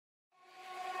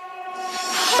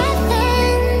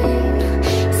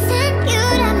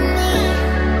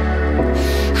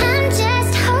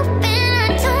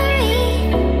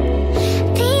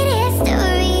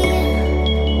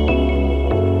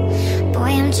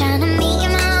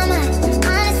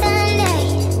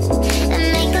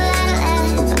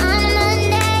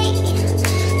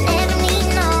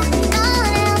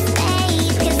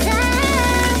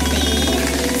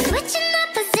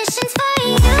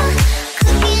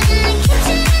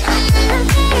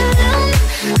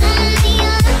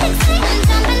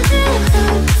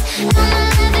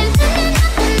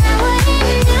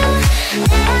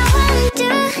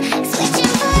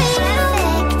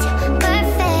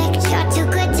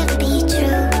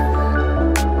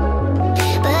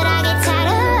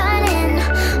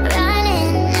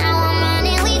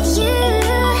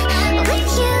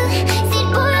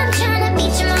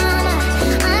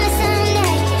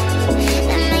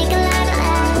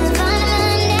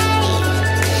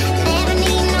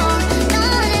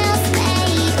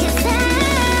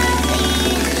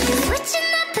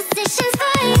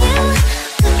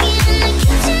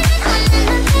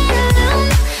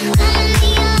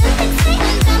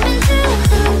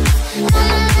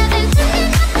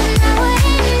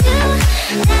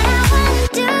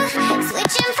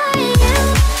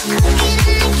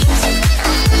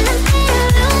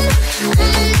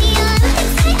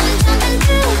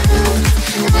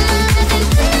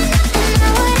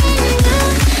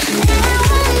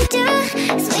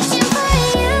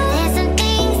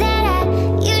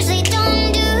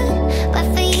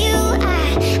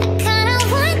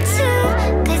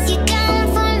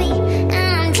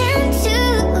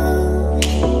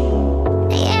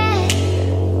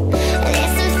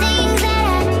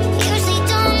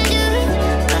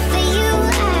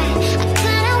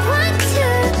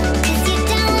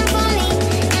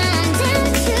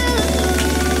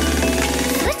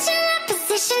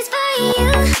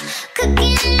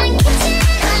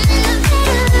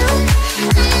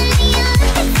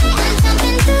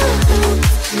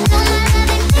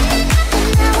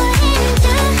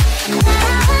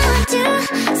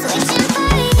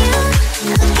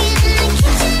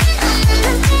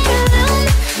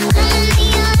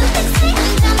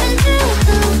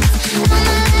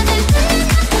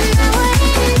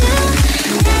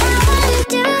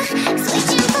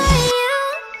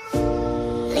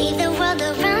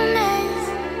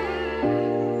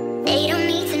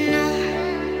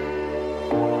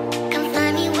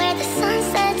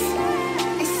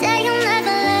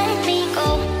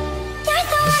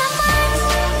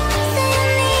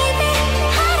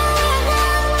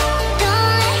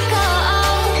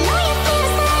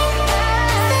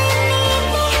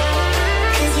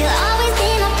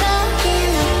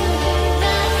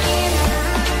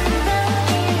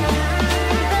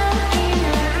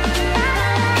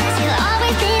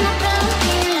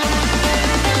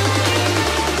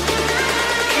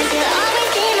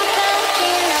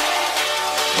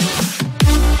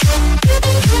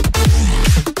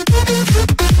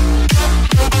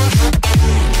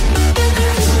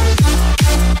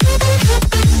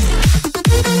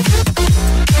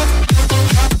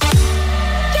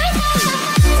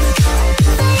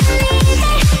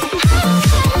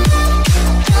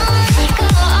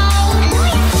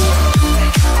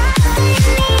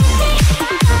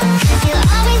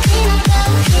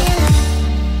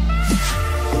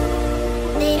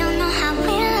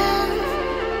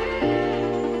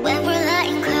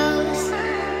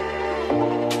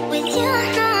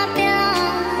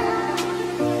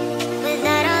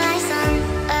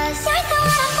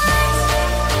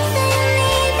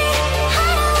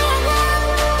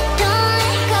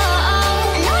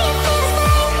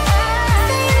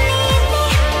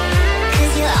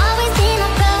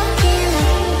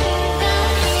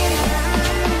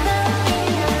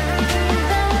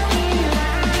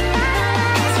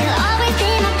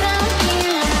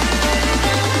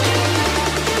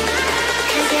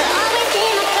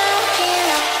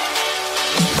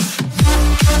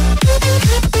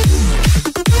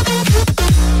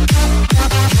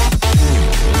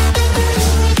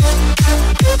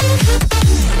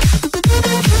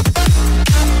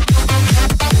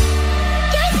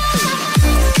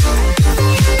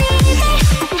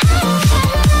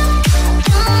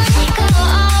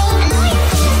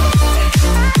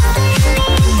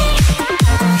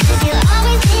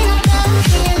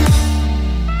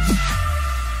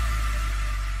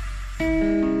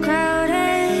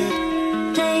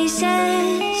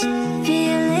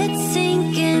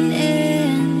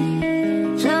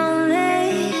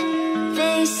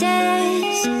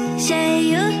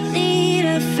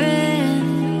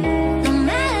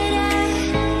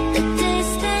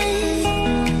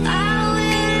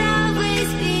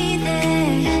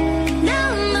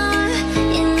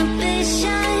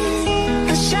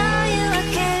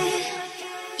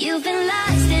You've been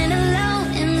lost and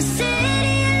alone in the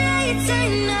city of lights, I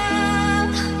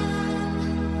know.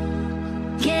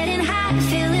 high,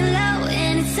 feeling low,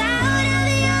 and it's out of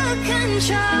your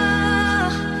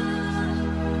control.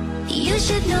 You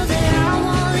should know that I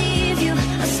won't leave you.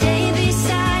 I'll stay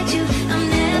beside you. I'm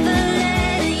never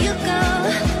letting you go.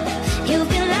 You've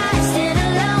been lost and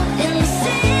alone in the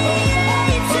city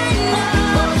lights, I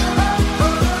know,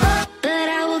 but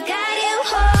I will guide you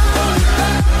home.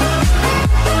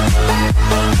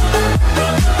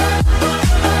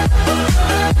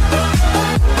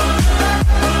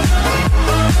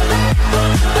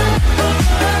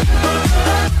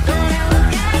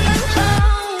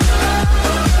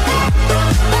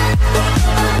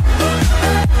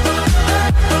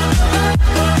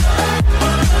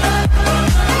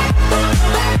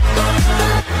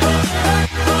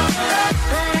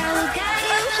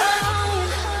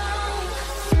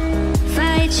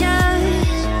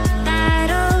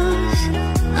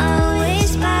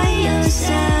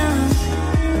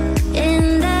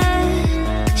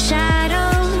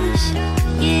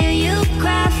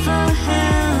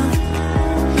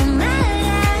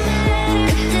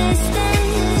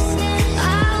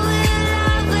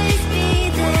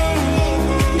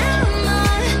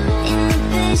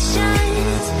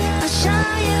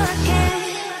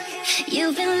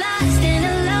 You've been lost and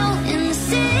alone in the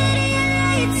city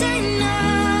lights, I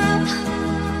know,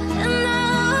 I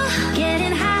know.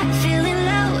 Getting high, feeling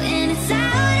low, and it's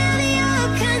out of your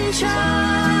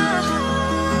control.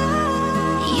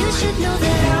 You should know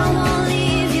that I won't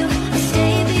leave you. I'll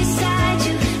stay beside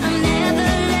you. I'm never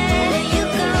letting you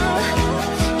go.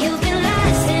 You've been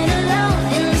lost and alone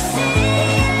in the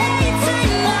city lights, I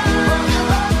know,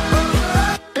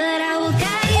 but I will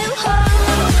guide you home.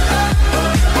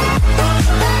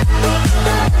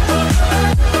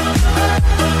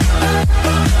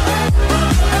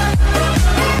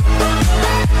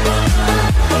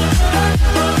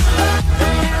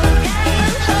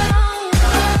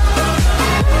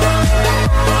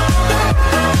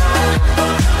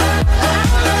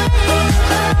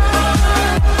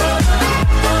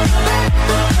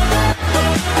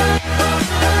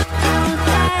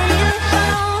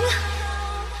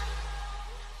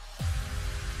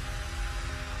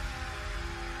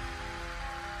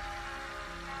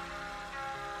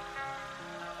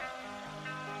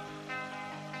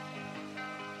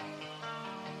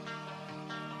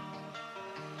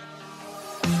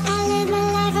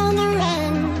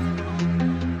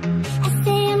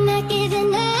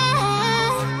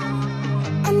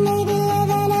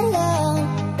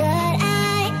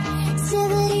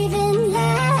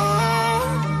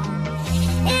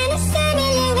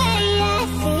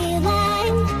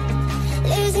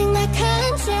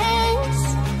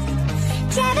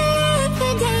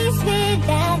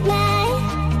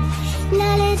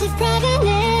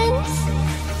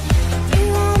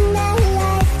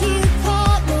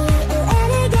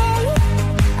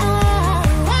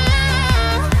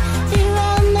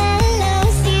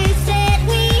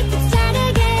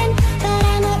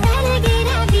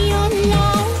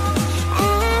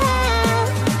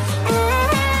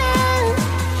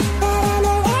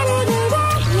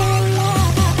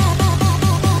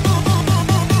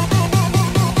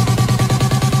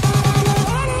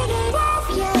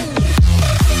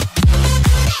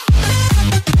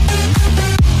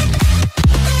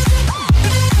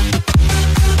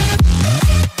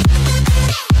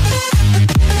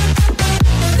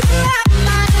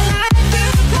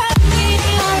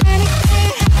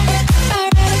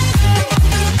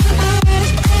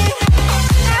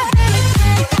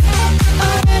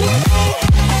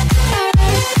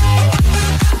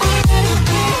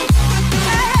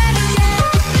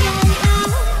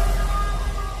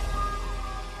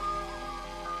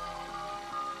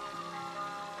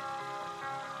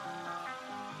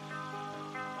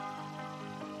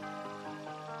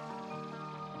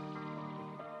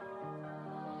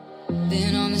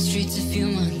 Been on the streets a few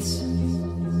months.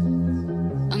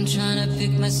 I'm trying to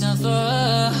pick myself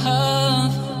up.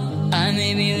 I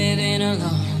may be living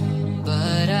alone,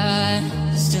 but I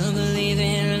still believe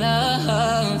in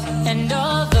love. And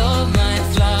although my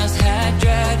flaws had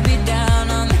dragged me down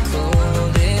on the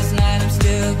coldest night, I'm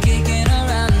still kicking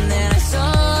around. And then I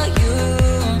saw you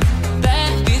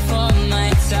back before my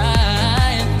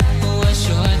time was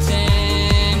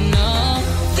shortened. No,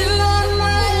 throughout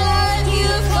my life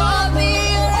you called me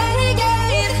a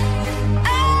renegade.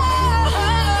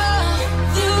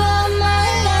 Throughout my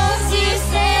loves you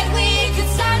said we could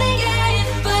start again,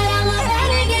 but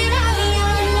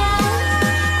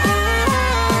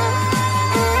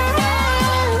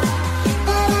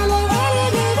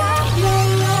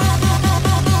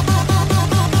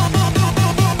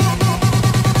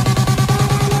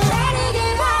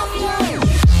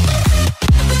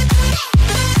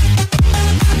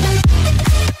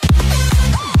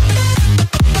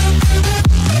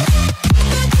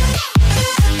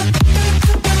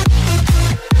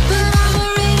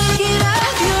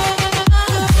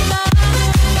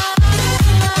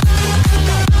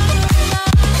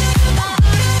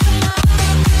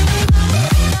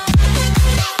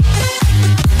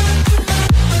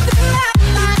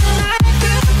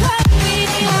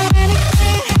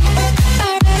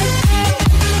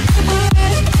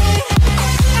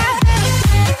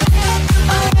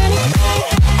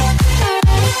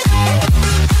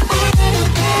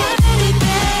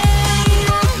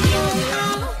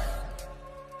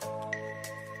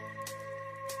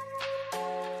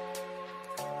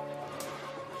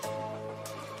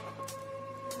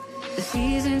The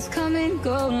seasons come and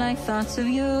go like thoughts of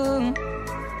you.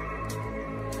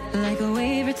 Like a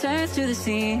wave returns to the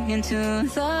sea, into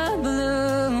the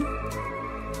blue.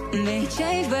 They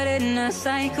change but in a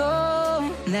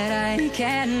cycle that I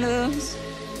can't lose.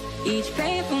 Each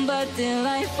painful but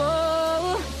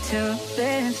delightful to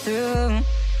live through.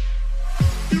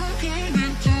 You came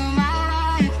into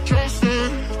my life,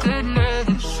 twisted, good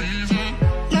never season.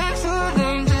 Less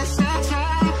than just a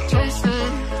time,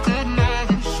 twisted, good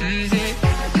never season.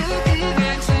 You came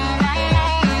into my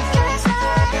life, twisted,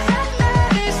 good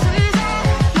never season.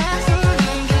 Less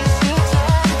than just a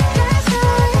time,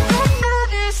 twisted, good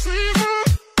never season.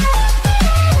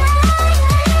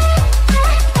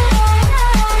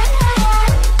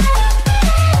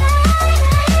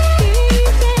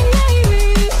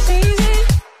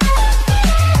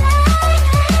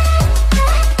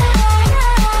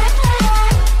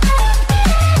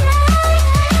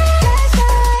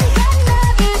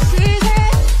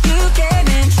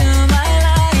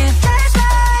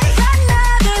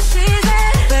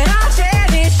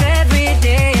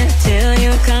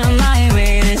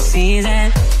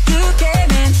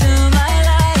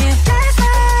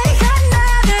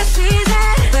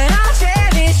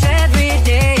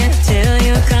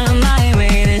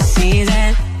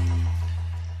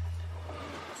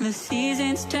 The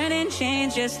seasons turn and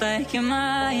change just like your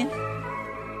mind.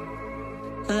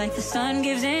 Like the sun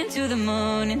gives into the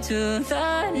moon, into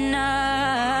the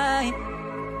night.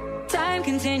 Time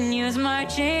continues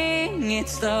marching, it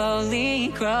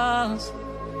slowly crawls.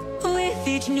 With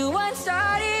each new one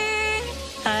starting,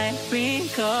 I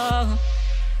recall.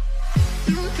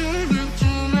 You came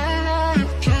into my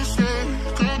life, just a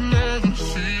good never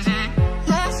season.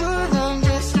 Lesser than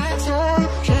just a time,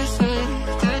 just a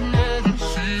good never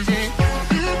season.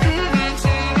 You came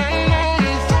into my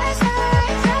life, just a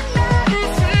good never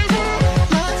season.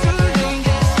 Lesser than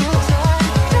just a time,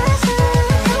 just a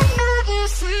good never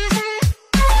season.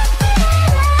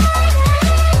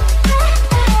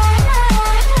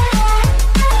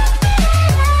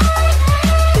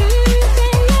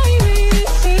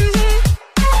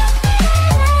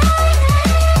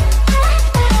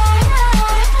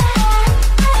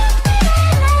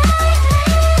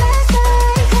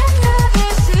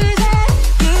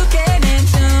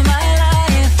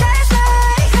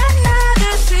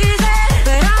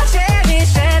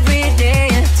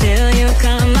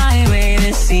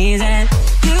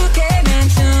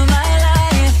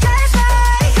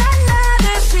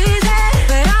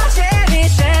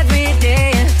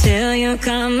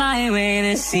 Come my way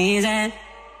this season.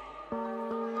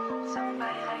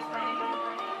 Somebody like me.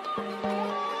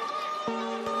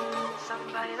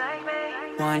 Somebody like me.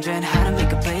 Wondering how to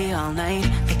make a play all night,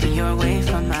 thinking your way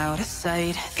from out of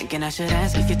sight. Thinking I should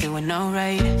ask if you're doing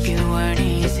alright. You weren't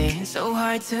easy, so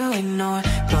hard to ignore.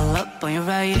 Pull up on your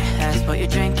right, ask what you're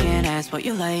drinking, ask what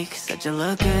you like. Said you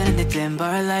look good in the dim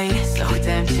bar light, so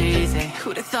damn cheesy.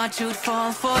 Who'd have thought you'd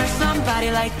fall for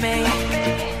somebody like me?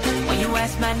 When you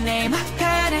asked my name, I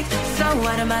panicked, so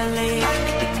out of my league.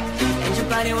 And your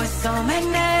body was so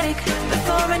magnetic.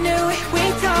 Before I knew it, we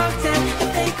talked and I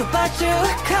think about you,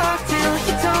 a cocktail.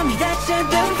 You told me that you've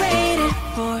been waiting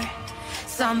for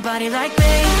somebody like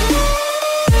me.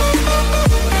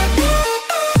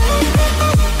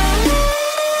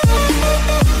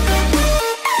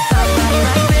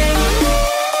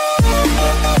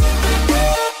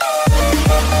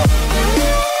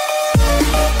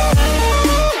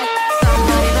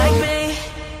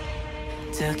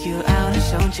 Took you out and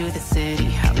showed you the city.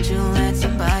 How'd you let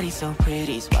somebody so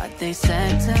pretty's what they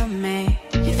said to me?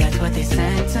 Yeah, that's what they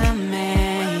said to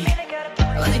me.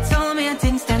 Well, they told me I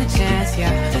didn't stand a chance,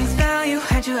 yeah. Face value,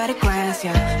 had you at a glance,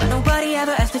 yeah. But nobody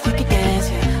ever asked if you could dance,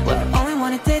 yeah. Well, only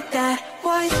one who did that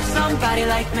was somebody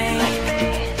like me.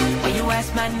 When you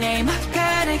asked my name, I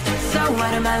panicked, so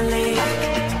out of my league.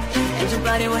 And your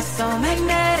body was so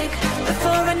magnetic.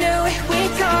 Before I knew it, we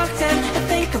talked and I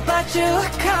think about you, a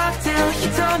cocktail. You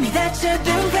told me that you've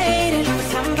been waiting for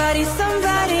somebody,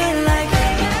 somebody like me.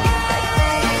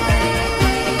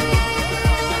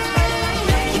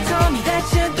 You told me that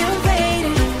you've been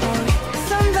waiting for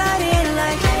somebody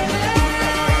like me.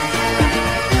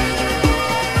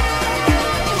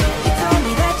 You told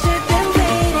me that you've been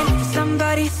waiting for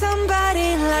somebody, somebody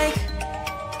like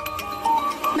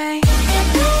me.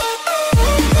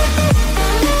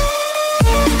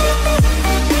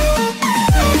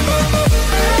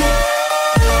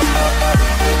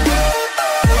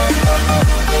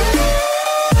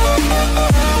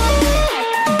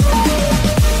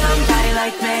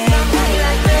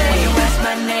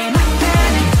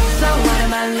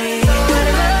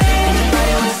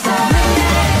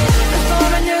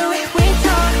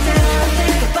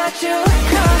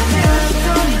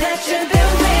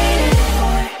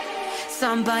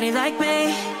 somebody like me.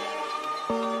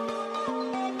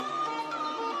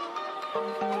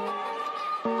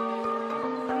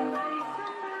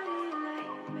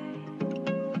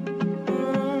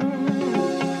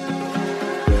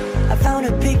 I found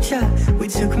a picture we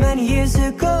took many years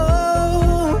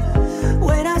ago,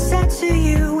 when I said to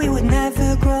you we would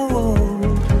never grow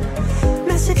old.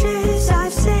 Messages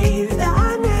I've saved that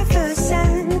I never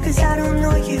send, cause I don't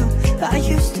know you, but I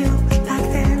used to back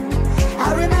then.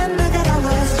 I remember that I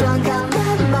was drunk out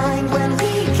my mind when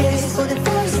we kissed for the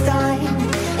first time.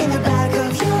 In the back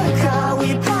of your car we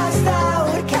passed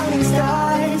out counting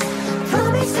stars.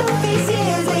 Promised all these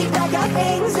years we'd pack our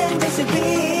things and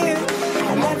disappear.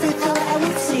 I never thought I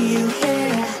would see you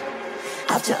here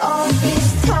after all this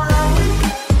time.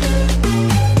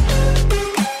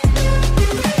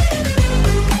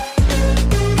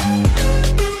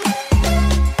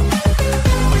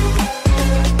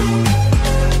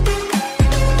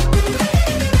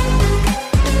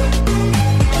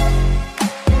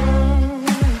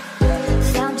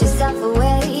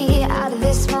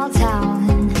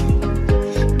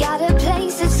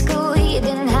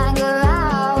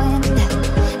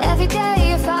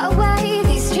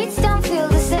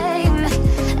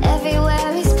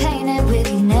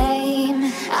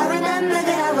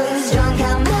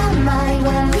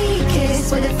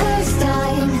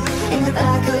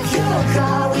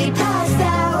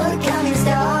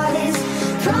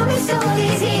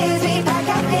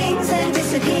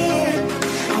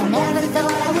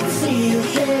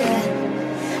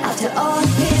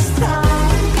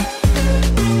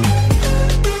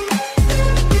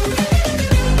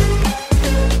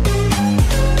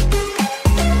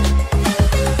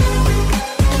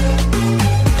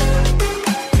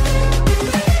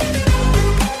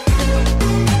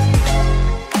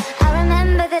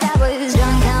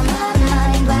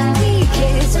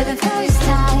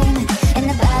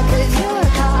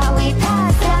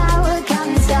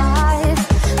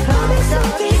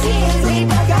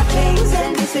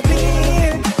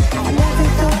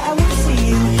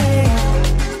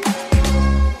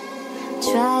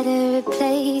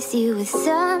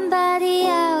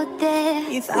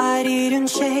 If I didn't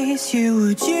chase you,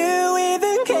 would you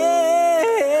even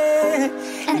care?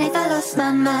 And if I lost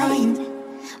my mind,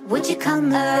 would you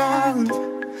come around?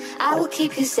 I will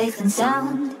keep you safe and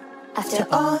sound after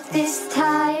all this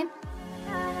time.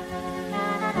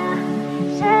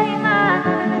 Say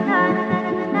my